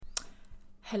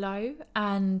Hello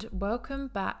and welcome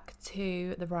back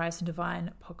to the Rise and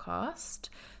Divine podcast.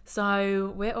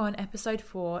 So we're on episode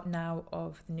 4 now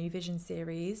of the New Vision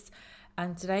series,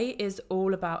 and today is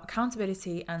all about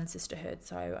accountability and sisterhood.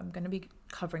 So I'm going to be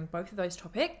covering both of those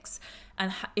topics,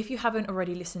 and if you haven't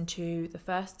already listened to the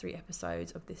first 3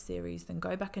 episodes of this series, then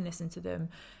go back and listen to them,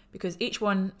 because each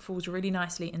one falls really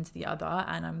nicely into the other,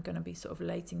 and I'm going to be sort of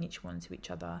relating each one to each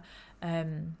other.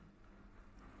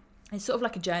 It's sort of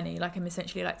like a journey, like I'm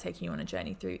essentially like taking you on a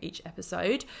journey through each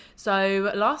episode.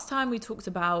 So last time we talked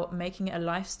about making it a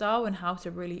lifestyle and how to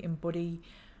really embody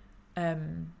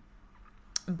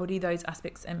those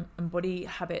aspects and embody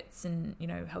habits and, you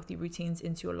know, healthy routines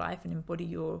into your life and embody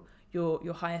your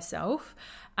higher self.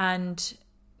 And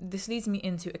this leads me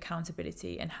into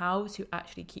accountability and how to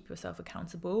actually keep yourself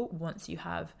accountable once you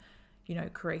have, you know,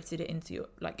 created it into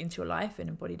your life and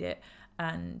embodied it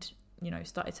and, you know,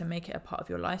 started to make it a part of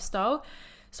your lifestyle.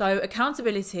 So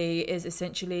accountability is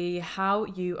essentially how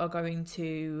you are going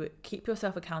to keep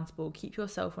yourself accountable, keep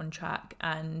yourself on track,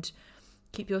 and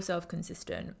keep yourself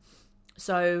consistent.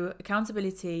 So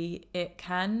accountability, it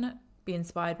can be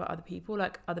inspired by other people,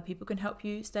 like other people can help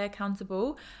you stay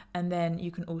accountable, and then you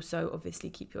can also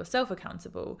obviously keep yourself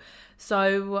accountable.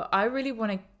 So I really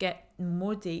want to get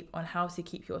more deep on how to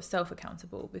keep yourself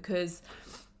accountable, because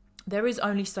there is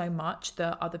only so much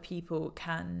that other people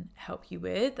can help you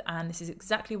with. And this is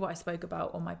exactly what I spoke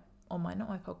about on my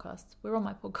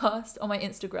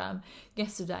Instagram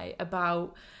yesterday,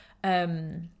 about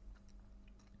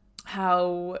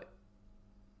how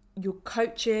your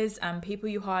coaches and people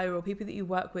you hire or people that you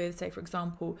work with, say for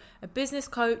example a business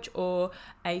coach or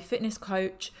a fitness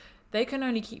coach, they can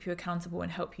only keep you accountable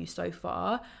and help you so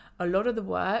far. A lot of the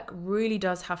work really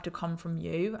does have to come from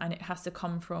you, and it has to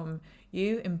come from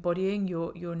you embodying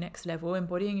your next level,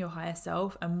 embodying your higher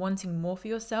self and wanting more for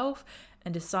yourself,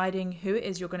 and deciding who it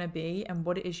is you're going to be and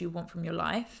what it is you want from your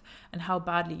life and how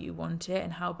badly you want it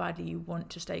and how badly you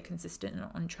want to stay consistent and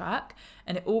on track.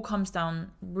 And it all comes down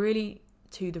really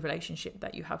to the relationship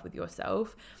that you have with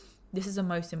yourself. This is the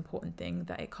most important thing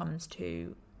that it comes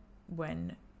to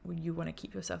when you want to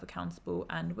keep yourself accountable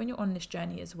and when you're on this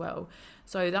journey as well.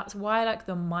 So that's why, like,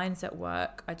 the mindset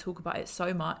work, I talk about it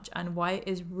so much and why it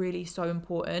is really so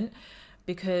important,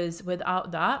 because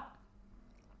without that,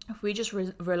 if we just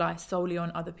rely solely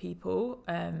on other people,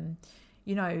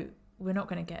 you know, we're not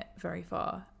going to get very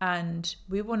far. And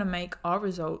we want to make our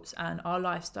results and our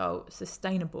lifestyle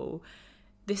sustainable.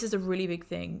 This is a really big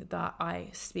thing that I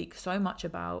speak so much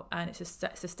about, and it's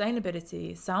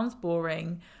sustainability. It sounds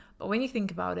boring, but when you think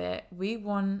about it, we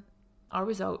want our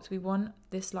results, we want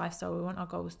this lifestyle, we want our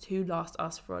goals to last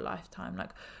us for a lifetime.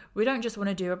 Like, we don't just want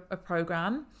to do a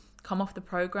program, come off the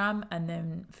program and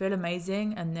then feel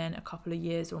amazing, and then a couple of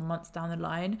years or months down the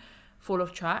line fall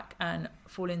off track and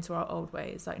fall into our old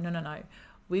ways. Like, no.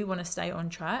 We want to stay on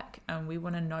track, and we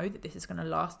want to know that this is going to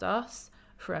last us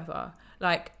forever.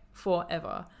 Like,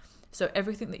 forever. So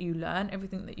everything that you learn,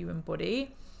 everything that you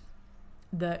embody,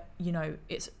 that, you know,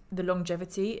 it's the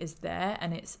longevity is there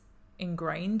and it's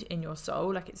ingrained in your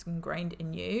soul, like it's ingrained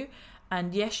in you.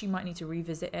 And yes, you might need to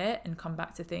revisit it and come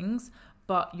back to things,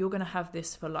 but you're going to have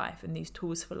this for life and these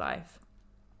tools for life.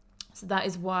 So that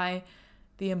is why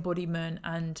the embodiment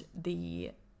and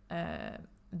the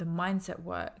mindset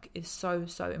work is so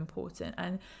important.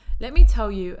 And let me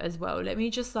tell you as well, let me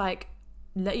just like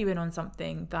let you in on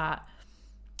something that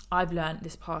I've learned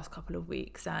this past couple of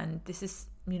weeks, and this is,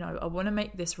 you know, I want to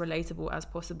make this relatable as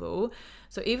possible.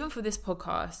 So even for this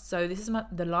podcast, so this is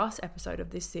the last episode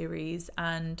of this series,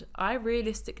 and I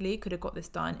realistically could have got this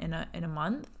done in a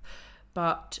month,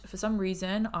 but for some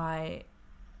reason I,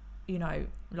 you know,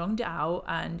 longed it out,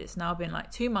 and it's now been like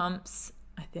 2 months,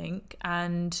 I think.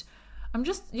 And I'm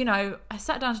just, you know, I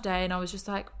sat down today and I was just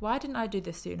like, why didn't I do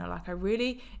this sooner? Like,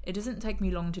 it doesn't take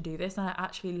me long to do this, and I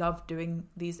actually love doing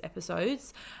these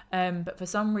episodes. But for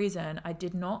some reason, I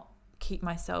did not keep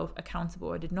myself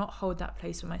accountable. I did not hold that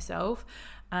place for myself.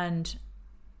 And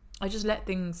I just let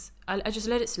things, I just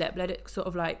let it slip, let it sort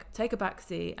of like take a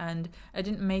backseat, and I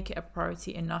didn't make it a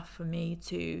priority enough for me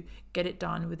to get it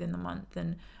done within the month.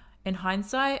 And in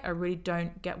hindsight, I really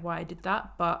don't get why I did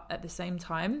that. But at the same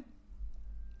time,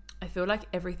 I feel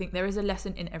like there is a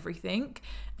lesson in everything.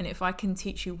 And if I can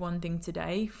teach you one thing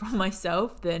today from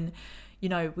myself, then, you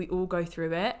know, we all go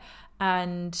through it.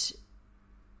 And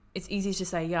it's easy to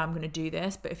say, yeah, I'm going to do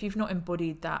this. But if you've not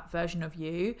embodied that version of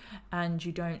you, and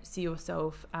you don't see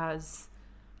yourself as,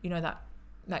 you know, that,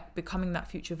 like, becoming that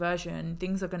future version,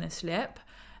 things are going to slip.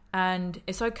 And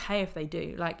it's okay if they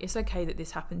do. Like, it's okay that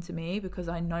this happened to me, because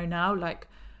I know now, like,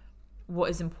 what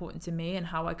is important to me and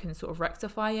how I can sort of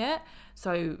rectify it.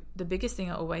 So the biggest thing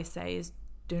I always say is,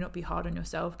 do not be hard on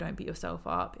yourself. Don't beat yourself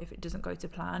up if it doesn't go to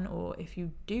plan, or if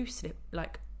you do slip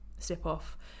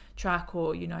off track,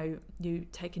 or you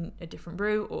take a different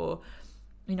route, or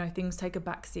things take a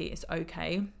backseat. It's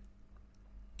okay.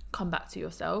 Come back to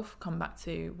yourself, come back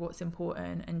to what's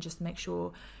important, and just make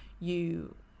sure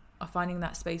you are finding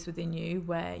that space within you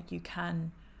where you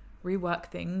can rework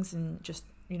things and just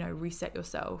reset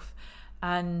yourself.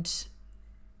 And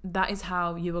that is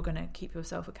how you are going to keep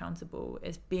yourself accountable,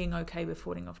 is being okay with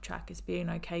falling off track, is being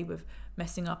okay with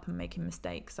messing up and making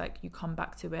mistakes. Like, you come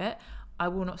back to it. I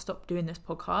will not stop doing this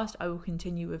podcast. I will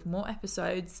continue with more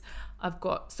episodes. I've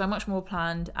got so much more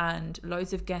planned and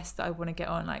loads of guests that I want to get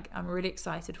on. Like, I'm really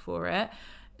excited for it.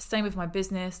 Same with my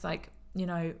business,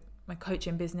 my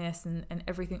coaching business and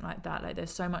everything like that. Like,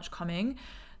 there's so much coming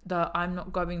that I'm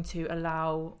not going to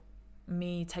allow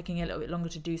me taking a little bit longer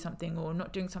to do something, or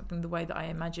not doing something the way that I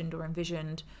imagined or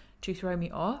envisioned, to throw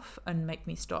me off and make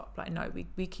me stop. Like, no,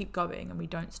 we keep going and we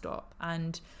don't stop.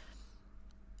 And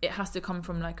it has to come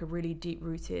from a really deep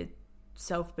rooted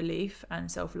self-belief and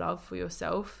self-love for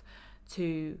yourself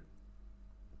to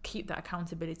keep that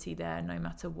accountability there no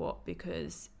matter what.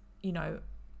 Because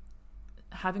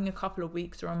having a couple of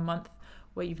weeks or a month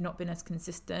where you've not been as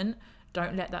consistent,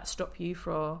 don't let that stop you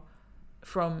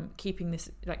from keeping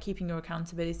your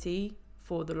accountability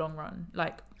for the long run.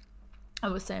 Like I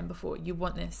was saying before, you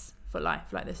want this for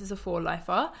life. Like, this is a for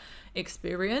lifer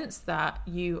experience that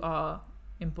you are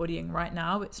embodying right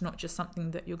now. It's not just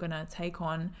something that you're going to take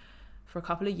on for a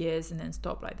couple of years and then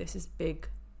stop. Like, this is big.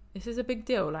 This is a big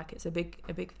deal. Like, it's a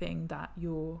big thing that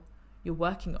you're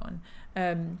working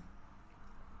on.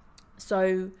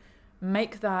 So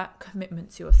make that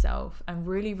commitment to yourself and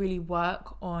really, really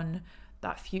work on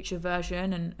that future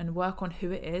version, and work on who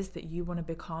it is that you want to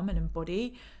become and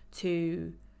embody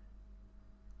to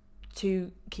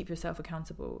keep yourself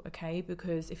accountable, okay?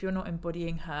 Because if you're not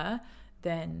embodying her,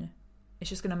 then it's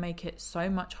just going to make it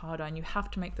so much harder, and you have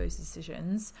to make those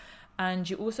decisions. And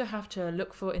you also have to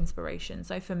look for inspiration.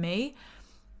 So for me,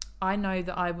 I know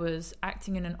that I was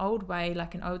acting in an old way,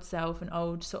 like an old self, an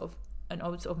old sort of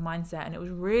mindset, and it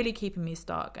was really keeping me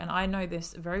stuck. And I know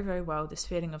this very, very well, this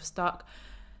feeling of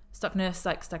stuckness,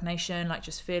 like stagnation, like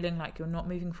just feeling like you're not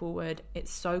moving forward.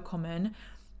 It's so common.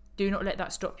 Do not let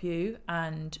that stop you,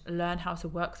 and learn how to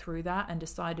work through that and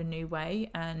decide a new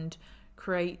way and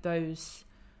create those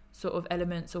sort of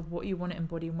elements of what you want to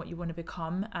embody and what you want to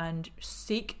become, and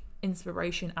seek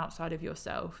inspiration outside of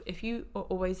yourself. If you are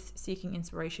always seeking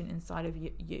inspiration inside of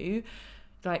you,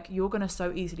 like, you're going to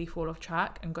so easily fall off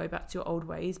track and go back to your old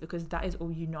ways, because that is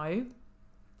all you know.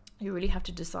 You really have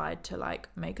to decide to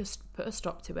put a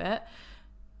stop to it,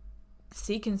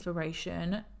 seek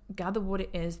inspiration, gather what it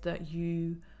is that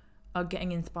you are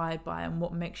getting inspired by, and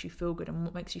what makes you feel good, and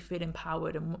what makes you feel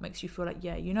empowered, and what makes you feel like,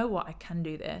 yeah, you know what, I can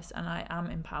do this, and I am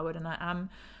empowered, and I am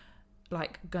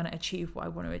gonna achieve what I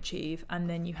want to achieve. And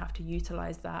then you have to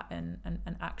utilize that and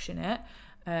action it.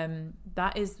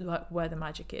 That is where the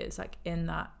magic is, in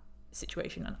that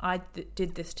situation. And I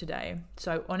did this today.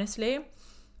 So honestly,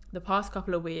 the past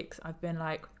couple of weeks I've been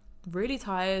really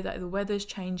tired, the weather's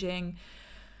changing,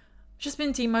 just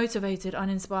been demotivated,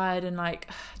 uninspired, and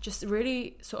just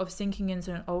really sort of sinking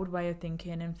into an old way of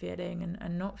thinking and feeling,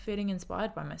 and not feeling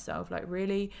inspired by myself,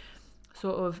 really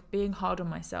sort of being hard on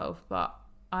myself. But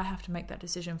I have to make that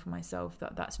decision for myself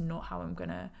that that's not how I'm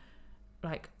gonna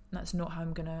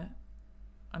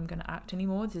act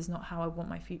anymore. This is not how I want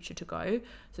my future to go.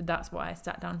 So that's why I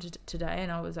sat down today,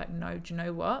 and I was like, no, do you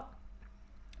know what?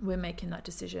 We're making that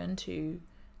decision to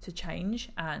change,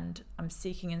 and I'm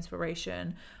seeking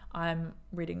inspiration. I'm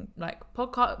reading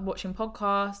watching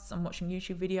podcasts, I'm watching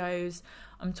YouTube videos,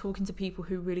 I'm talking to people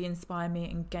who really inspire me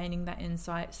and gaining that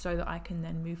insight so that I can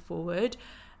then move forward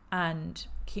and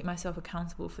keep myself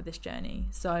accountable for this journey.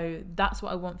 So that's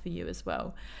what I want for you as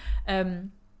well.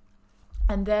 And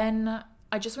then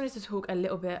I just wanted to talk a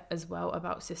little bit as well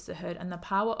about sisterhood and the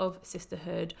power of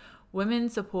sisterhood, women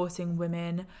supporting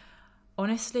women.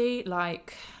 Honestly,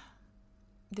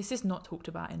 this is not talked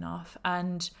about enough.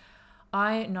 And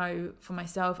I know for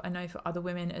myself, I know for other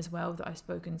women as well that I've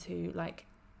spoken to,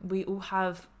 we all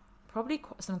have probably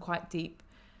some quite deep,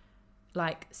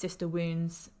 sister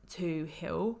wounds to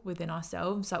heal within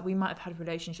ourselves. We might have had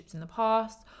relationships in the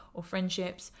past or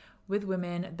friendships with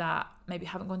women that maybe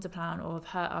haven't gone to plan, or have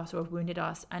hurt us or have wounded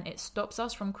us, and it stops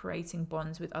us from creating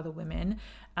bonds with other women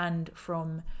and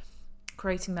from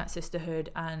creating that sisterhood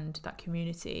and that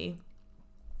community.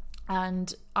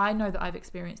 And I know that I've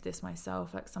experienced this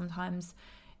myself. Sometimes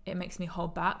it makes me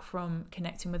hold back from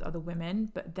connecting with other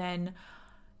women, but then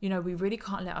we really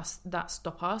can't let that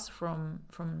stop us from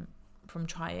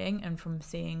trying and from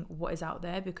seeing what is out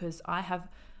there, because I have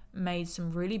made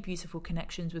some really beautiful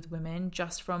connections with women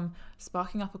just from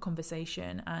sparking up a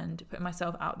conversation and putting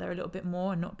myself out there a little bit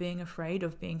more and not being afraid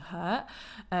of being hurt,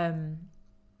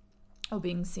 or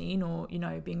being seen, or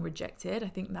being rejected. I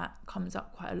think that comes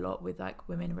up quite a lot with like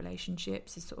women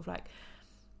relationships, is sort of like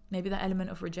maybe that element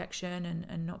of rejection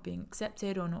and not being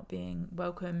accepted or not being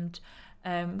welcomed,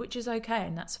 which is okay,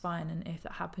 and that's fine. And if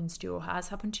that happens to you or has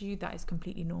happened to you, that is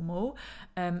completely normal.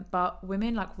 But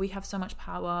women, like, we have so much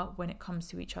power when it comes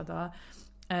to each other,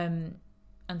 and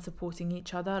supporting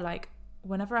each other. Like,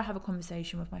 whenever I have a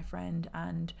conversation with my friend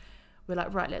and we're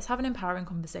like, right, let's have an empowering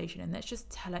conversation and let's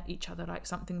just tell each other like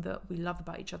something that we love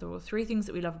about each other, or 3 things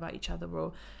that we love about each other,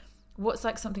 or what's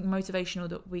like something motivational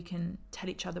that we can tell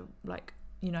each other, like,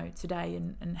 today,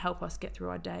 and help us get through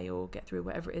our day or get through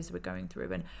whatever it is we're going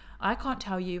through. And I can't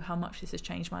tell you how much this has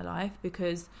changed my life,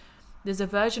 because there's a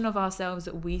version of ourselves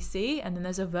that we see, and then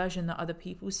there's a version that other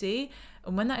people see.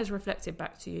 And when that is reflected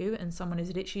back to you and someone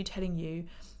is literally telling you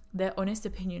their honest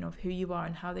opinion of who you are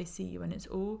and how they see you, and it's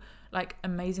all like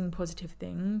amazing positive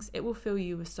things, it will fill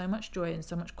you with so much joy and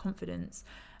so much confidence,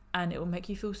 and it will make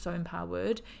you feel so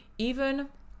empowered. Even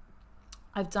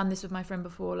I've done this with my friend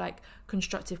before, like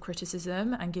constructive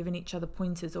criticism and giving each other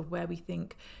pointers of where we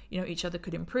think, each other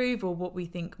could improve, or what we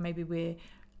think maybe we're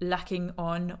lacking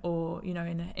on, or, in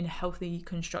a healthy,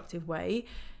 constructive way.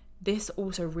 This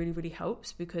also really, really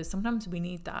helps, because sometimes we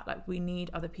need that. Like, we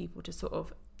need other people to sort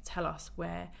of tell us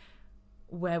where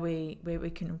we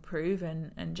can improve,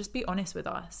 and just be honest with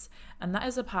us. And that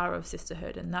is the power of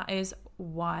sisterhood. And that is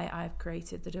why I've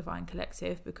created the Divine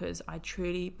Collective, because I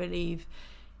truly believe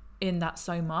in that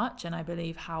so much, and I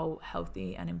believe how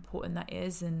healthy and important that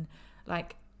is, and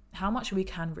like how much we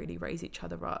can really raise each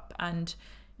other up. And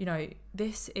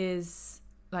this is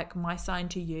like my sign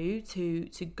to you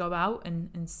to go out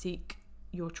and seek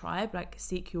your tribe, like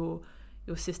seek your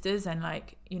sisters, and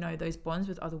like those bonds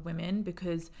with other women,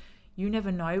 because you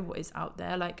never know what is out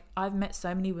there. Like, I've met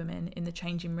so many women in the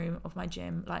changing room of my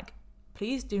gym. Like,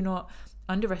 please do not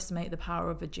underestimate the power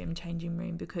of a gym changing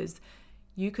room, because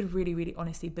you could really, really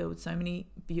honestly build so many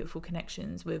beautiful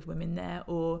connections with women there,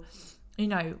 or,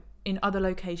 in other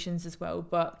locations as well.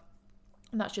 But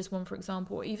that's just one, for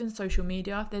example. Or even social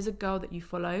media. If there's a girl that you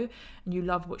follow and you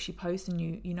love what she posts, and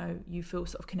you feel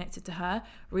sort of connected to her,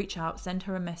 reach out, send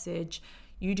her a message.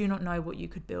 You do not know what you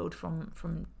could build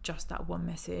from just that one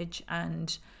message.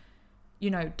 And,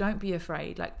 don't be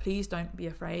afraid. Like, please don't be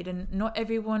afraid. And not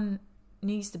everyone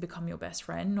needs to become your best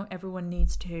friend. Not everyone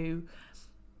needs to,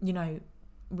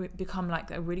 become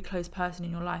like a really close person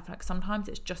in your life. Like, sometimes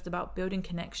it's just about building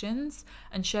connections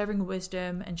and sharing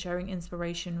wisdom and sharing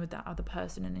inspiration with that other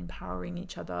person and empowering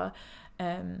each other.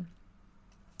 There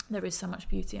is so much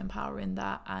beauty and power in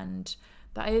that, and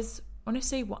that is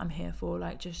honestly what I'm here for.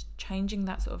 Like, just changing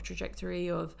that sort of trajectory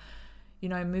of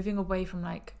moving away from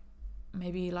like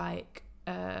maybe like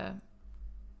a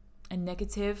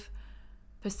negative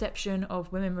perception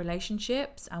of women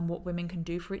relationships and what women can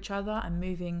do for each other, and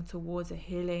moving towards a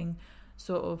healing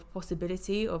sort of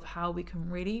possibility of how we can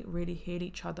really, really heal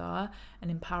each other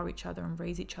and empower each other and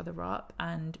raise each other up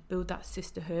and build that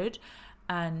sisterhood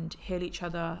and heal each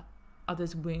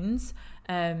other's wounds,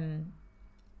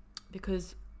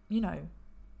 because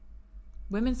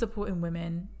women supporting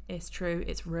women is true,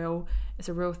 it's real, it's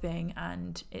a real thing,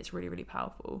 and it's really, really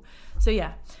powerful. So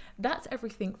yeah, that's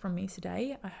everything from me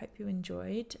today. I hope you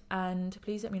enjoyed, and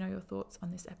please let me know your thoughts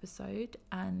on this episode,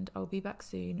 and I'll be back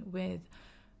soon with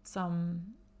some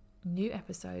new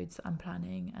episodes that I'm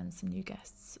planning and some new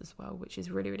guests as well, which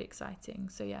is really, really exciting.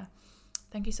 So yeah,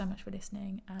 thank you so much for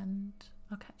listening, and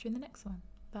I'll catch you in the next one.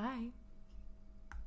 Bye.